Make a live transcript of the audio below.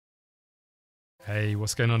Hey,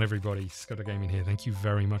 what's going on, everybody? ScottDogGaming here. Thank you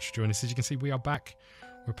very much for joining us. As you can see, we are back.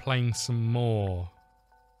 We're playing some more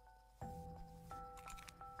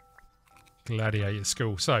Gladiator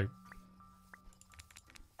School. So,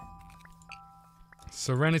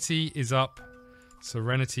 Serenity is up.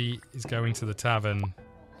 Serenity is going to the tavern.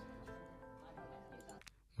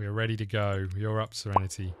 We're ready to go. You're up,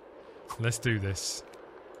 Serenity. Let's do this.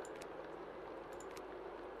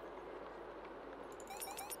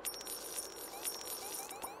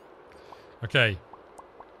 Okay.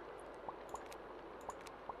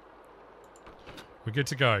 We're good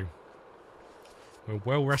to go. We're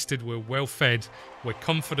well rested, we're well fed, we're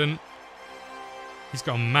confident. He's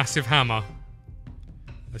got a massive hammer.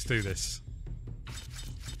 Let's do this.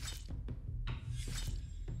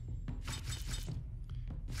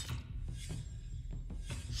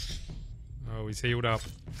 Oh, he's healed up.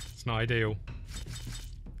 It's not ideal.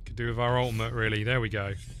 Could do with our ultimate, really. There we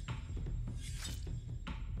go.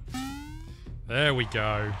 There we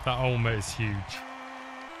go. That ultimate is huge.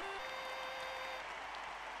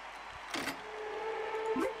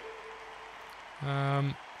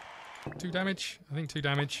 Two damage? I think 2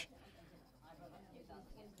 damage.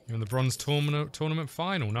 You're in the bronze tournament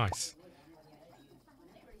final. Nice.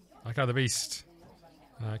 Like how the beast.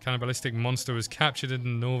 Cannibalistic monster was captured in the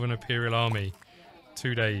Northern Imperial Army.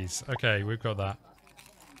 2 days. Okay, we've got that.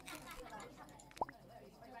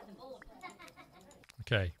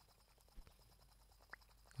 Okay.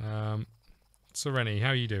 Serenity, how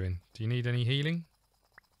are you doing? Do you need any healing?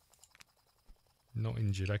 Not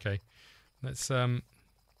injured, okay. Let's, okay,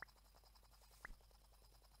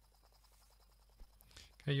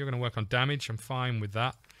 you're going to work on damage. I'm fine with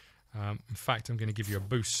that. In fact, I'm going to give you a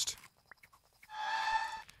boost.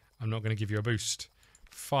 I'm not going to give you a boost.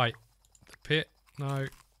 Fight the pit. No.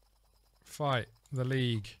 Fight the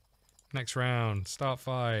league. Next round. Start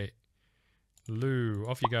fight. Lou,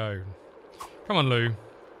 off you go. Come on, Lou.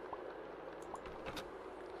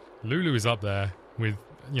 Lulu is up there with,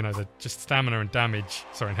 you know, the just stamina and damage.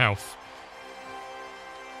 Sorry, and health.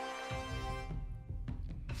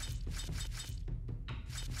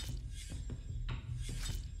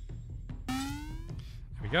 There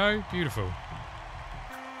we go. Beautiful.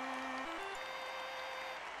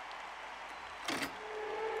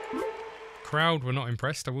 Crowd were not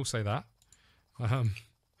impressed, I will say that.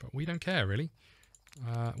 But we don't care, really.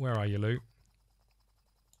 Where are you, Lou?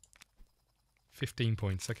 15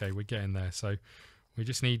 points. Okay, we're getting there. So we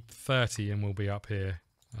just need 30 and we'll be up here.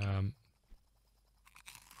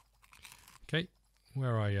 Okay,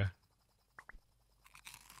 where are you?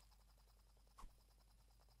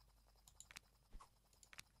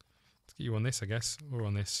 Let's get you on this, I guess, or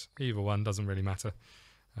on this. Either one doesn't really matter.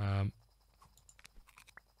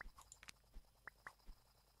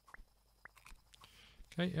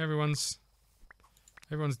 Okay, everyone's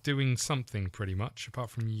doing something pretty much, apart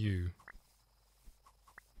from you.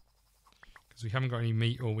 Because we haven't got any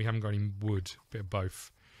meat or we haven't got any wood, a bit of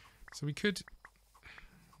both. So we could,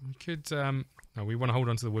 no, we want to hold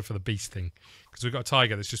on to the wood for the beast thing. Because we've got a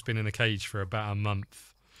tiger that's just been in a cage for about a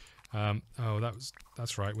month. Oh,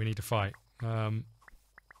 that's right, we need to fight. I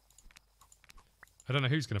don't know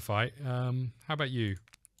who's going to fight. How about you?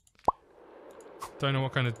 Don't know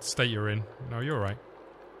what kind of state you're in. No, you're alright.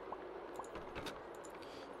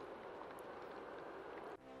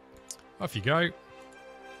 Off you go.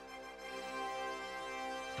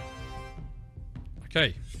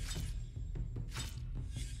 Okay.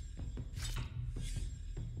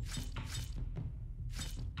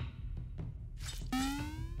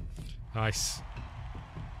 Nice.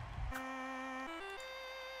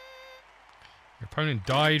 Your opponent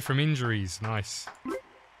died from injuries. Nice.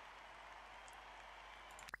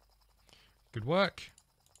 Good work.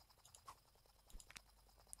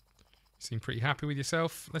 Seem pretty happy with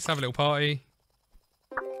yourself. Let's have a little party.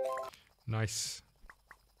 Nice.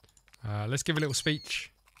 Let's give a little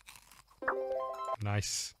speech.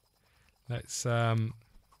 Nice. Let's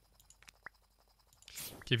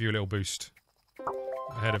give you a little boost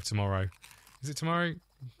ahead of tomorrow. Is it tomorrow?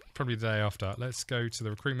 Probably the day after. Let's go to the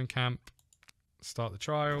recruitment camp. Start the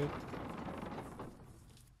trial.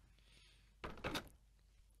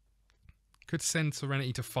 Could send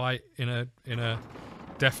Serenity to fight in a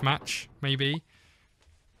death match, maybe.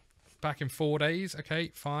 Back in 4 days.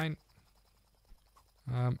 Okay, fine.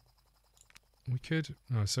 We could...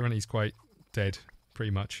 Oh, Serenity's quite dead,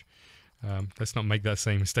 pretty much. Let's not make that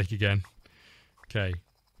same mistake again. Okay.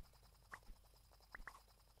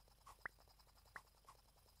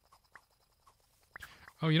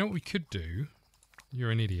 Oh, you know what we could do?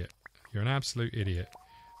 You're an idiot. You're an absolute idiot.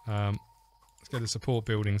 Let's go to support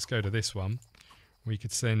building. Let's go to this one. We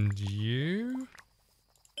could send you...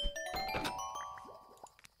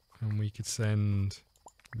 And we could send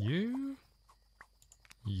you.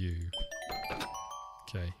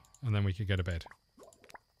 Okay, and then we could go to bed.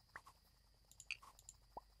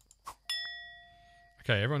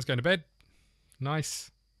 Okay, everyone's going to bed.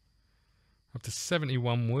 Nice. Up to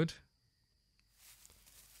 71 wood.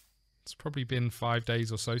 It's probably been 5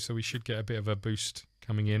 days or so, so we should get a bit of a boost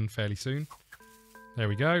coming in fairly soon. There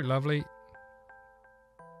we go, lovely.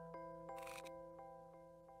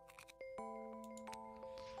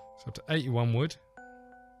 So up to 81 wood.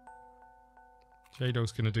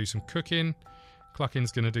 J-Dog's going to do some cooking.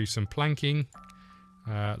 Cluckin's going to do some planking.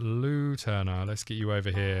 Lou Turner, let's get you over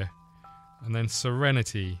here. And then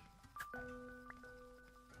Serenity.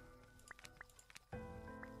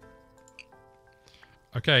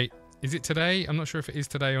 Okay, is it today? I'm not sure if it is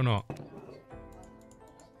today or not.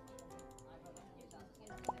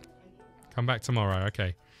 Come back tomorrow,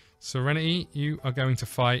 okay. Serenity, you are going to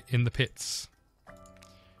fight in the pits.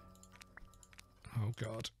 Oh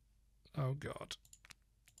god. Oh god.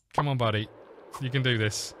 Come on, buddy. You can do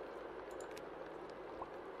this.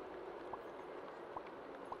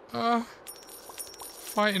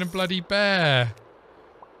 Fighting a bloody bear.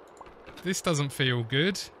 This doesn't feel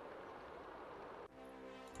good.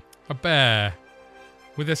 A bear.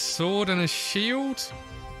 With a sword and a shield?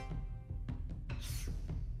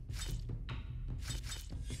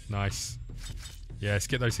 Nice. Yeah, let's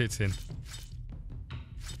get those hits in.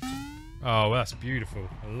 Oh, well, that's beautiful.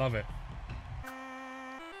 I love it.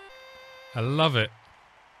 I love it.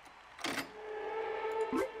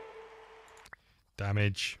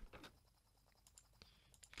 Damage.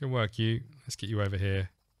 Good work, you. Let's get you over here.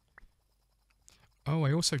 Oh,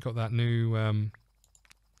 I also got that new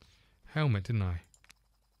helmet, didn't I?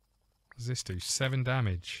 What does this do? 7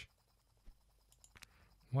 damage.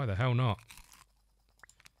 Why the hell not?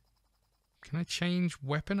 Can I change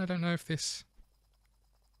weapon? I don't know if this...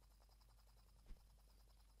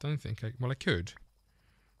 Don't think I... Well, I could.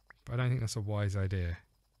 But I don't think that's a wise idea.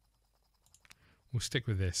 We'll stick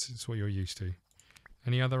with this. It's what you're used to.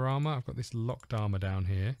 Any other armour? I've got this locked armour down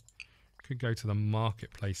here. Could go to the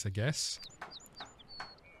marketplace, I guess.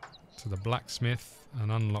 To the blacksmith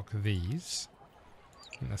and unlock these.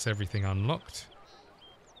 I think that's everything unlocked.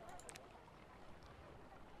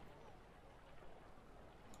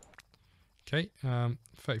 Okay,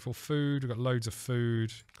 34 food. We've got loads of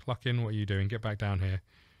food. Cluckin, what are you doing? Get back down here.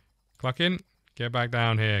 Cluckin, get back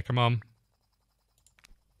down here. Come on.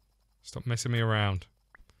 Stop messing me around.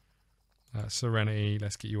 Serenity,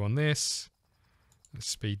 let's get you on this. Let's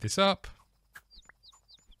speed this up.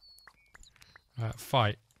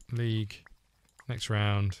 Fight. League. Next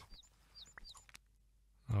round.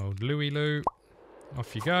 Oh, Louie Lou.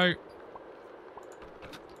 Off you go.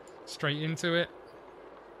 Straight into it.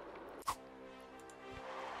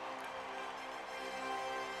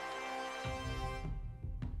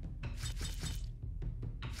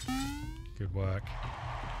 Good work.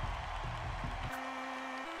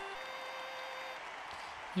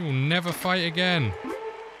 You will never fight again.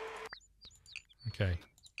 Okay.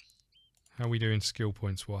 How are we doing skill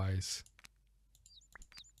points wise?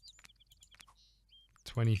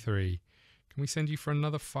 23. Can we send you for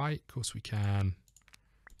another fight? Of course we can.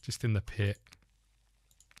 Just in the pit.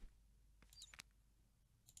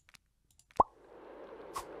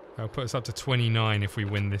 That'll put us up to 29 if we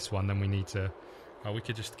win this one. Then we need to... Oh, we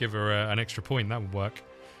could just give her an extra point. That would work.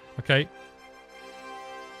 Okay.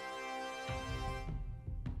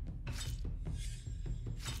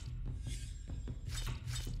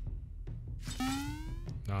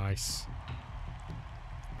 Nice.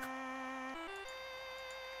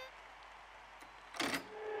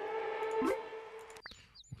 We'll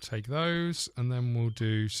take those and then we'll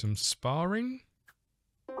do some sparring.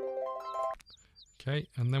 Okay,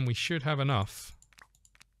 and then we should have enough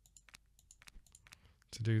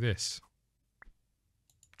to do this.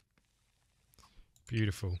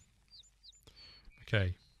 Beautiful.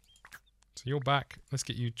 Okay. So you're back. Let's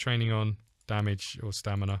get you training on damage or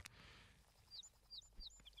stamina.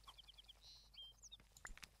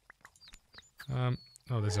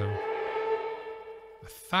 Oh, there's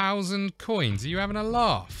 1,000 coins. Are you having a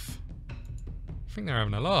laugh? I think they're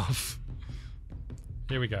having a laugh.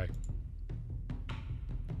 Here we go.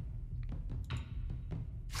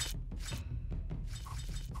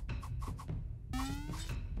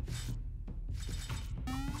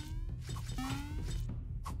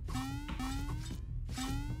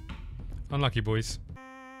 Unlucky, boys.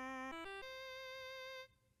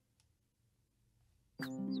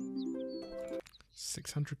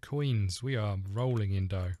 $600 coins. We are rolling in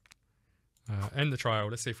dough. End the trial.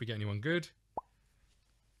 Let's see if we get anyone good.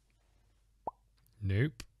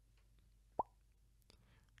 Nope.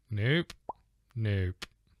 Nope. Nope.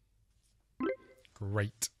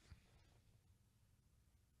 Great.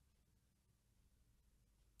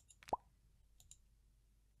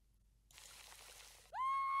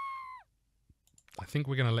 I think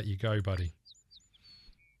we're going to let you go, buddy.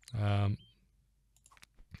 Because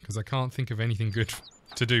I can't think of anything good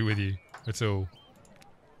to do with you at all.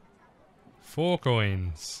 4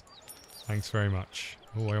 coins. Thanks very much.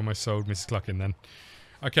 Oh, I almost sold Mrs. Cluckin then.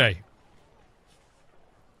 Okay.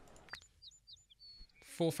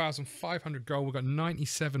 4,500 gold. We've got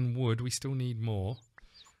 97 wood. We still need more.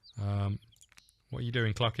 What are you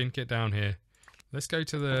doing, Cluckin? Get down here. Let's go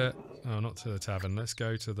to the... Oh, not to the tavern. Let's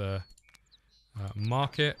go to the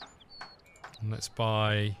market. And let's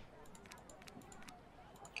buy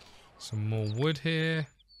some more wood here.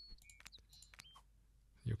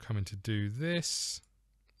 You're coming to do this.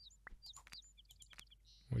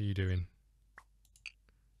 What are you doing?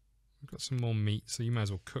 We've got some more meat, so you might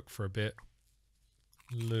as well cook for a bit.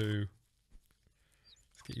 Lou.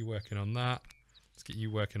 Let's get you working on that. Let's get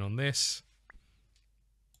you working on this.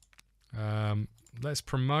 Let's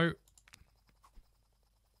promote.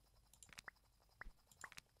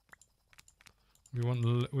 We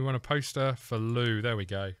want a poster for Lou. There we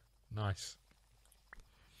go. Nice.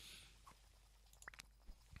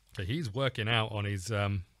 Okay, he's working out on his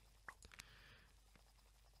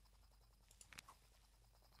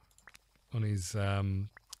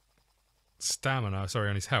stamina, sorry,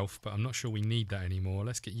 on his health, but I'm not sure we need that anymore.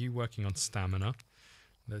 Let's get you working on stamina.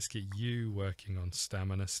 Let's get you working on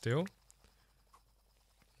stamina still.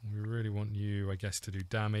 We really want you, I guess, to do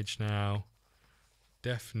damage now.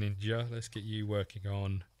 Deaf Ninja, let's get you working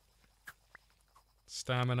on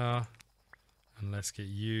stamina. And let's get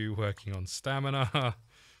you working on stamina.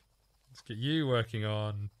 Let's get you working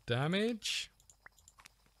on damage.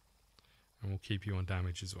 And we'll keep you on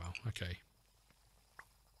damage as well. Okay.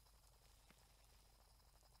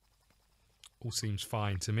 All seems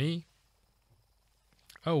fine to me.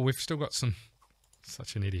 Oh, we've still got some...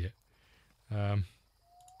 Such an idiot. That's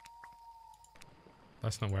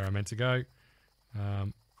not where I meant to go.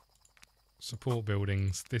 Support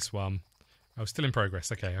buildings. This one. Oh, still in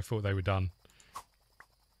progress. Okay, I thought they were done.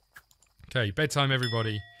 Okay, bedtime,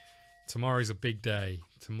 everybody. Tomorrow's a big day.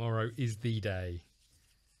 Tomorrow is the day.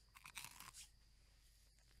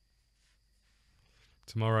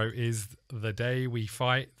 Tomorrow is the day we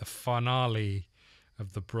fight the finale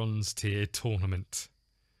of the bronze tier tournament.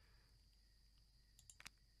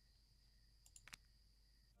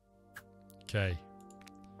 Okay.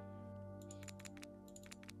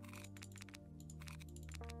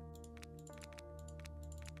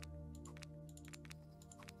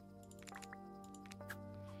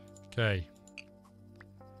 Okay.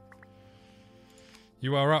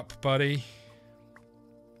 You are up, buddy.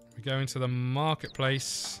 We're going to the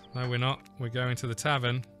marketplace. No, we're not. We're going to the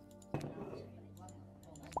tavern.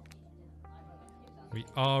 We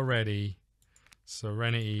are ready.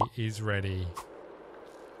 Serenity is ready.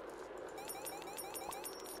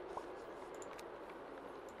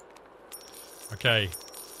 Okay.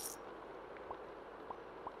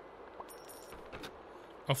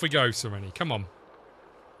 Off we go, Serenity. Come on.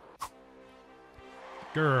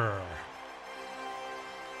 Grrr.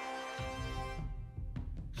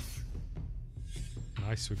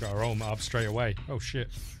 Nice, we've got our armor up straight away. Oh shit.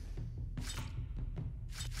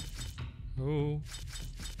 Oh.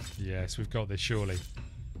 Yes, we've got this surely.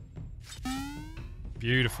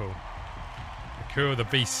 Beautiful. Acura the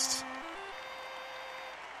Beast.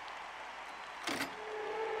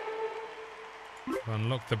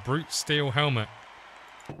 Unlock the brute steel helmet.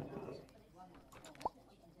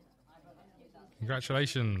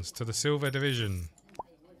 Congratulations to the Silver Division.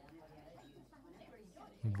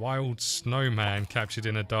 Wild snowman captured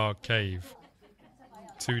in a dark cave.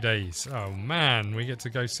 2 days. Oh man, we get to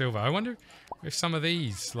go silver. I wonder if some of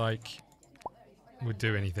these, like, would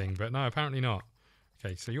do anything, but no, apparently not.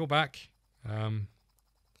 Okay, so you're back. I'm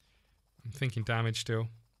thinking damage still.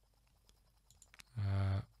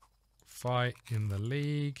 Fight in the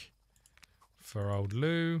league for old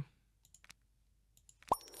Lou.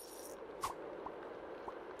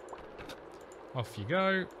 Off you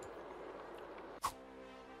go.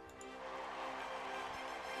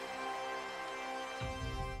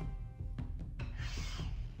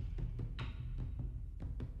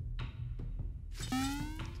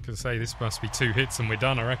 Gonna say this must be 2 hits and we're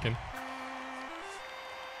done, I reckon.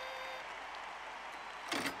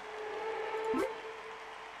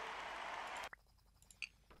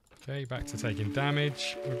 Okay, back to taking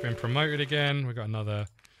damage. We've been promoted again. We've got another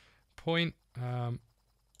point.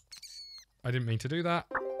 I didn't mean to do that,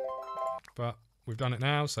 but we've done it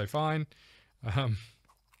now, so fine.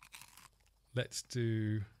 let's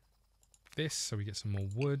do this so we get some more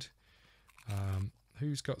wood.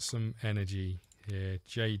 Who's got some energy here?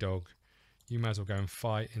 J-Dog. You might as well go and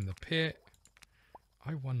fight in the pit.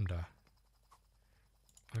 I wonder.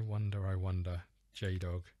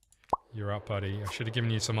 J-Dog. You're up, buddy. I should have given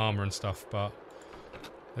you some armor and stuff, but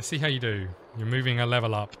let's see how you do. You're moving a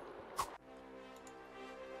level up.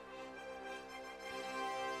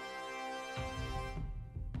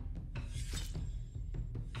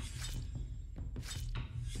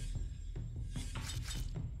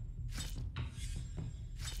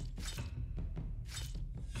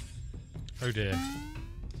 Oh dear.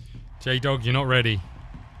 J-Dog, you're not ready.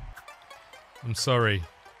 I'm sorry.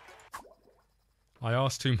 I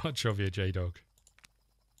asked too much of you, J-Dog.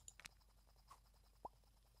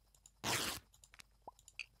 I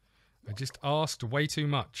just asked way too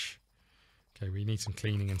much. Okay, we need some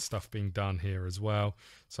cleaning and stuff being done here as well.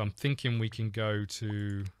 So I'm thinking we can go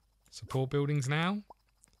to support buildings now.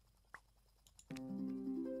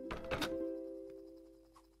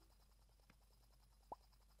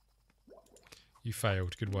 You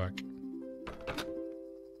failed. Good work.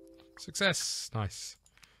 Success. Nice.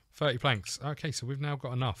 30 planks. Okay, so we've now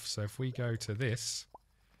got enough. So if we go to this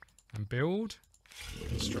and build,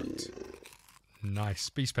 construct. Nice.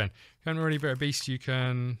 Beast pen. If you haven't already built a beast, you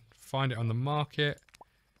can find it on the market.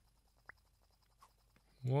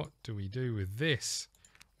 What do we do with this?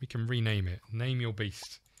 We can rename it. Name your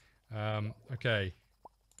beast. Okay.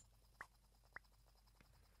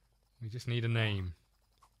 We just need a name.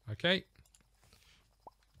 Okay.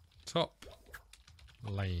 Top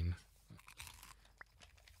lane.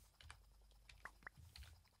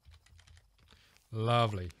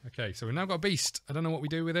 Lovely. Okay, so we've now got a beast. I don't know what we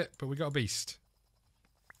do with it, but we got a beast.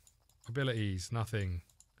 Abilities, nothing.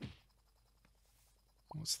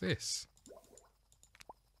 What's this?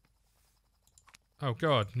 Oh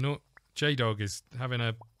god, no, J-Dog is having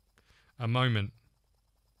a moment.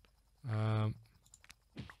 Let's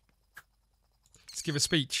give a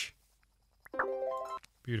speech.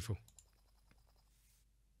 Beautiful.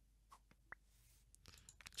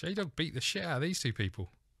 J-Dog beat the shit out of these two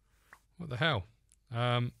people. What the hell?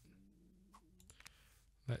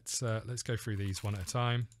 Let's go through these one at a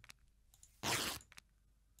time.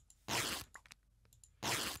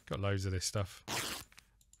 Got loads of this stuff.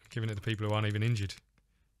 I'm giving it to people who aren't even injured.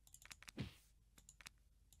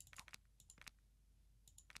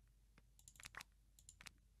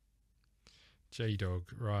 J-Dog,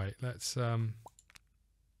 right, let's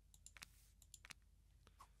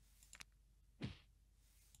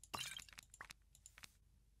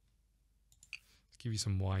give you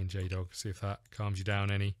some wine, J-Dog, see if that calms you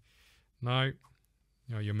down any. No.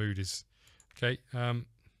 No, your mood is okay.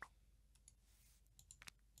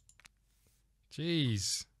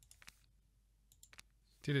 Jeez.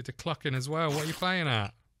 Did it to Clucking as well. What are you playing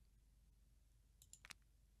at?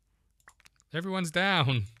 Everyone's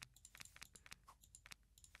down.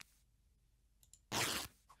 Oh,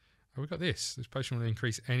 we got this. This potion will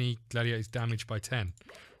increase any gladiator's damage by 10.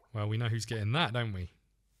 Well, we know who's getting that, don't we?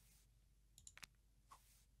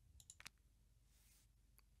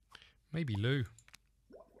 Maybe Lou.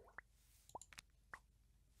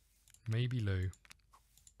 Maybe Lou.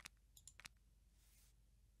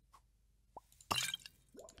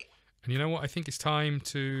 And you know what? I think it's time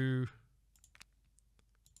to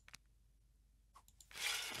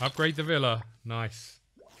upgrade the villa. Nice.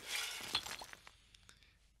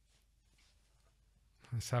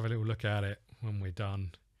 Let's have a little look at it when we're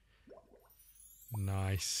done.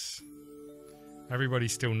 Nice.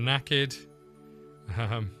 Everybody's still knackered.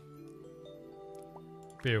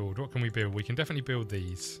 Build. What can we build? We can definitely build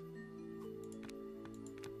these.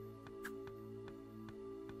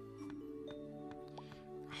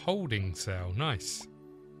 Holding cell. Nice.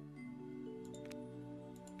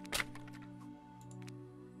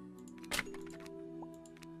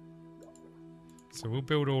 So we'll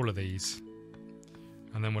build all of these.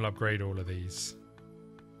 And then we'll upgrade all of these.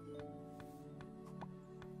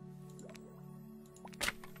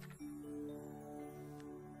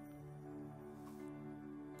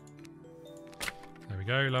 There we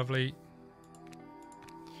go, lovely.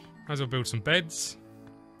 Might as well build some beds.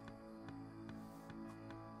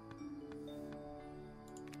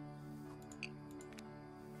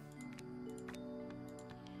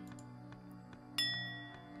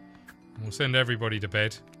 We'll send everybody to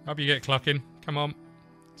bed. Up you get, Clucking. Come on.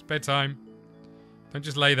 It's bedtime. Don't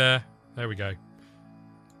just lay there. There we go.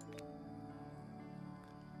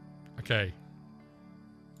 Okay.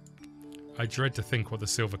 I dread to think what the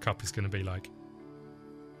silver cup is going to be like.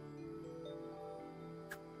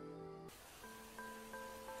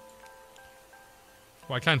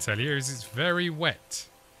 What I can tell you is it's very wet.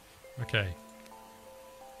 Okay.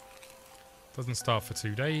 Doesn't start for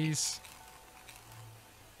 2 days.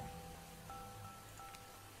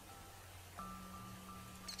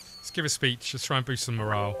 Let's give a speech. Let's try and boost some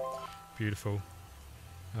morale. Beautiful.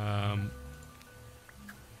 Okay,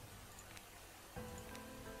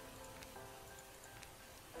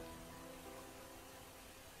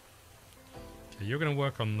 you're going to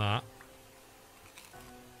work on that.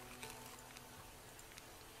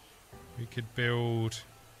 We could build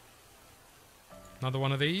another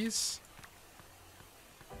one of these.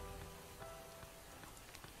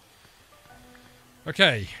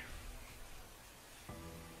 Okay.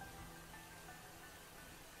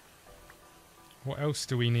 What else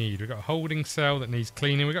do we need? We've got a holding cell that needs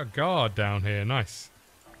cleaning. We've got a guard down here. Nice.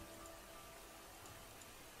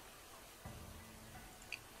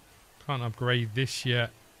 Can't upgrade this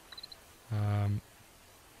yet.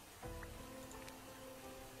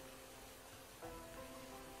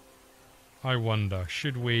 I wonder,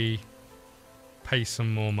 should we pay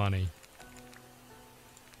some more money?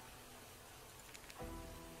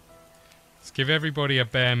 Let's give everybody a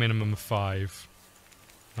bare minimum of 5.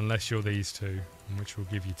 Unless you're these two, which will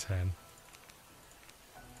give you 10.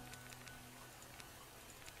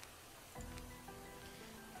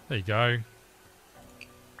 There you go.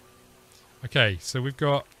 Okay, so we've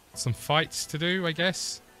got some fights to do, I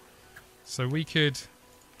guess. So we could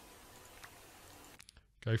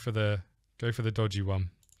go for the dodgy one.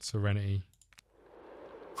 Serenity.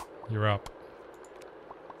 You're up.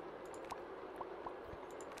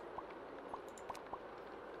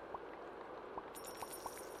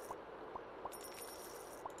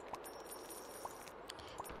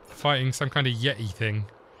 Fighting some kind of Yeti thing,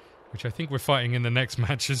 which I think we're fighting in the next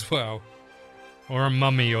match as well. Or a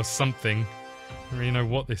mummy or something. I don't really know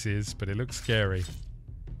what this is, but it looks scary.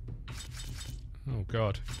 Oh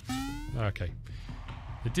god. Okay.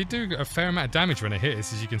 It did do a fair amount of damage when it hit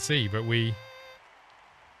us, as you can see, but we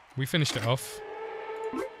finished it off.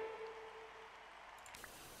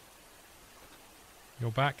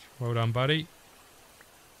 You're back. Well done, buddy.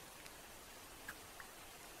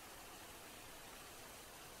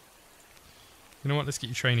 You know what? Let's get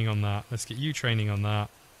you training on that. Let's get you training on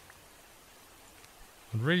that.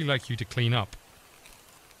 I'd really like you to clean up.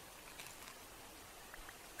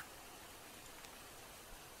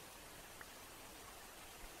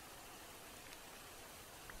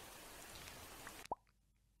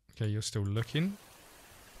 Okay, you're still looking.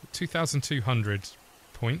 2,200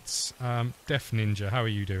 points. Deaf Ninja, how are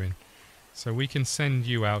you doing? So we can send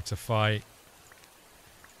you out to fight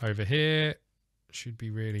over here. Should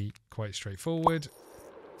be really quite straightforward.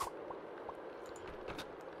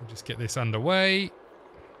 We'll just get this underway.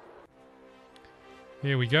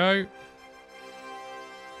 Here we go.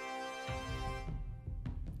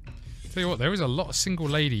 Tell you what, there is a lot of single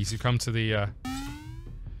ladies who come to the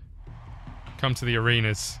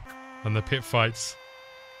arenas and the pit fights.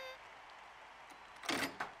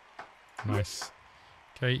 Nice.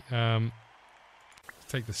 Okay,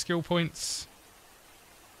 take the skill points.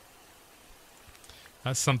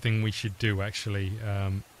 That's something we should do, actually.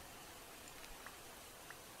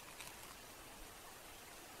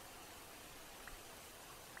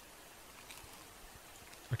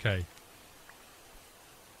 Okay.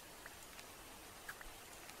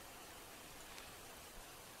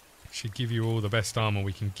 Should give you all the best armor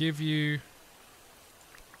we can give you.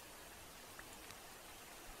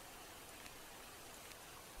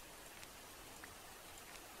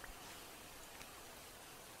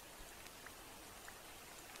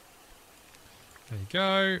 There you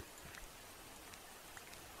go.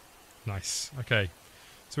 Nice. Okay.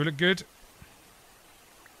 So we look good.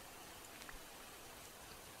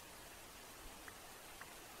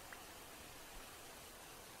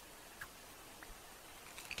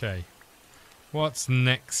 Okay. What's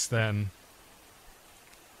next then?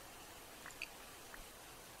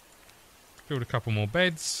 Build a couple more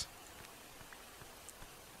beds.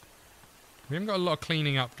 We haven't got a lot of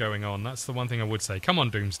cleaning up going on. That's the one thing I would say. Come on,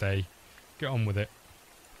 Doomsday. Get on with it.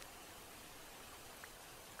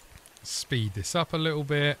 Speed this up a little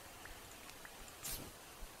bit.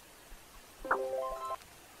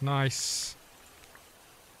 Nice.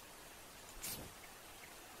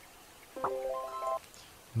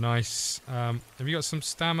 Nice. Have you got some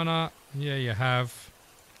stamina? Yeah, you have.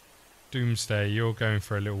 Doomsday, you're going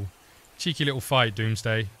for a little cheeky little fight,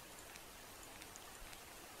 Doomsday.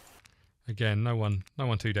 Again, no one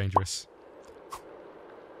too dangerous.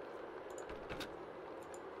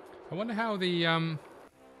 I wonder how the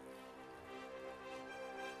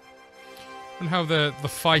the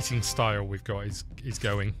fighting style we've got is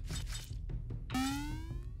going.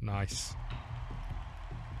 Nice.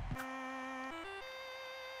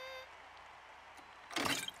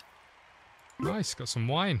 Nice, got some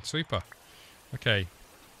wine. Super. Okay,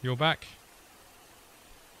 you're back.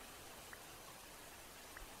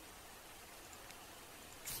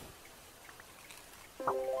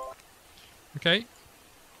 Okay.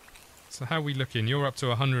 So how are we looking? You're up to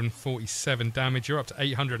 147 damage. You're up to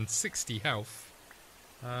 860 health.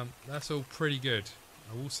 That's all pretty good.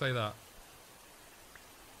 I will say that.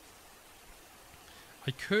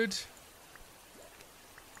 I could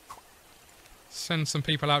send some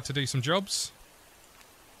people out to do some jobs.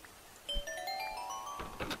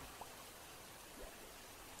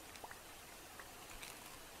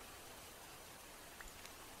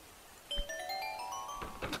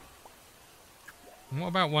 And what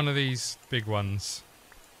about one of these big ones?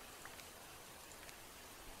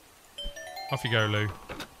 Off you go, Lou.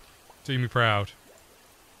 Do me proud.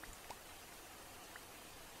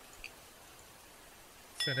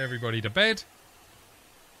 Send everybody to bed.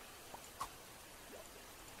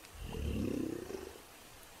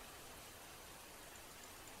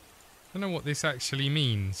 I don't know what this actually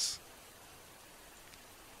means.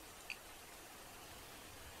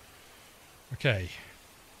 Okay.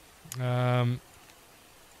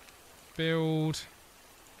 Build.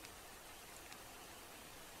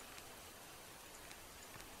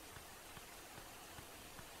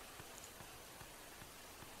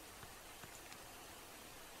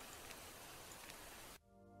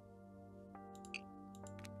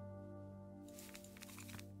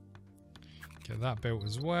 Get that built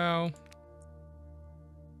as well.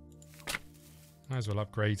 Might as well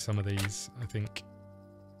upgrade some of these, I think.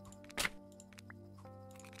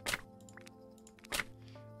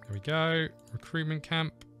 There we go. Recruitment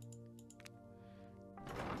camp.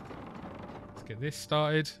 Let's get this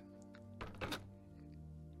started.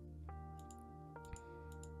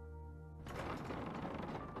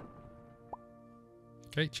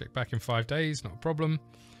 Okay, check back in 5 days, not a problem.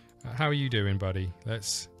 How are you doing, buddy?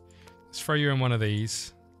 Let's throw you in one of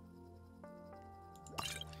these.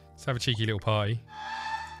 Let's have a cheeky little party.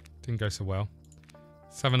 Didn't go so well.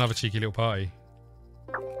 Let's have another cheeky little party.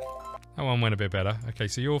 That one went a bit better. Okay,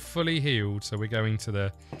 so you're fully healed. So we're going to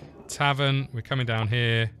the tavern. We're coming down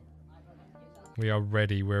here. We are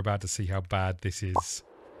ready. We're about to see how bad this is.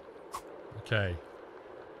 Okay.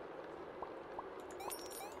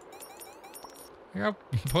 Look how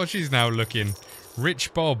Podgy's now looking.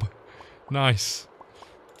 Rich Bob. Nice.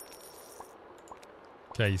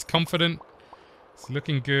 Okay, he's confident. It's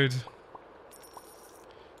looking good.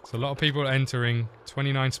 There's a lot of people entering.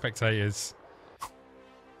 29 spectators.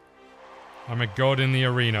 I'm a god in the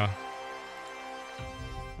arena.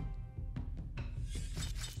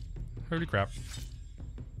 Holy crap.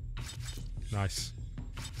 Nice.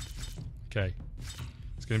 Okay.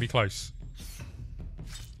 It's going to be close.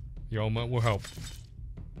 The ultimate will help.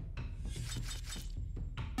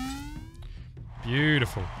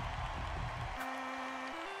 Beautiful.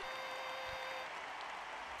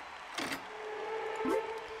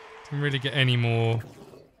 Didn't really get any more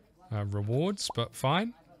rewards, but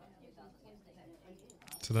fine.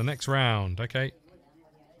 To the next round, okay.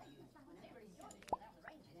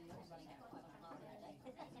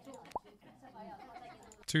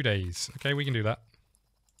 Two days. Okay, we can do that.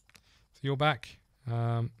 So you're back.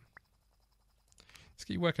 Let's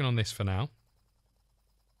keep working on this for now.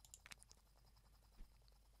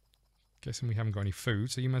 Guessing we haven't got any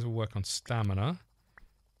food, so you might as well work on stamina.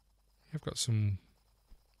 I've got some...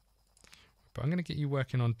 But I'm going to get you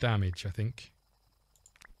working on damage, I think.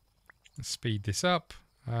 Let's speed this up.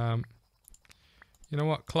 You know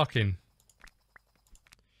what? Clucking.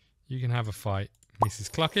 You can have a fight.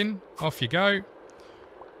 Mrs. Clucking, off you go.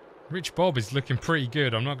 Rich Bob is looking pretty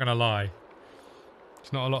good, I'm not going to lie.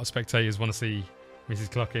 There's not a lot of spectators want to see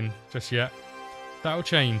Mrs. Clucking just yet. That'll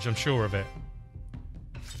change, I'm sure of it.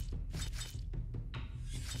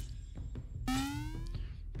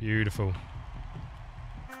 Beautiful.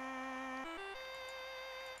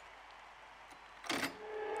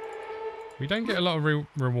 We don't get a lot of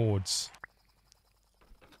rewards.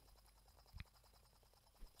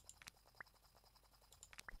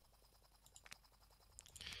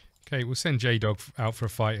 Okay, we'll send J-Dog out for a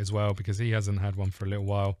fight as well because he hasn't had one for a little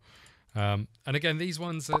while. And again, these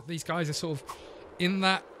guys are sort of in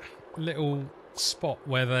that little spot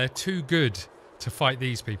where they're too good to fight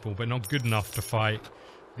these people, but not good enough to fight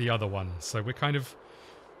the other ones. So we're kind of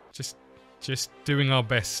just doing our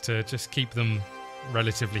best to just keep them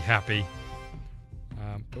relatively happy.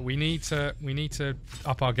 But we need to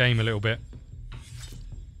up our game a little bit.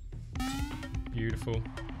 Beautiful.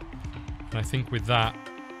 And I think with that,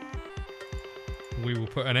 we will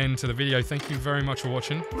put an end to the video. Thank you very much for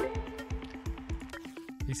watching.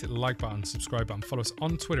 Please hit the like button, subscribe button, follow us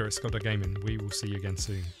on Twitter at ScottDogGaming. We will see you again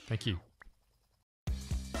soon. Thank you.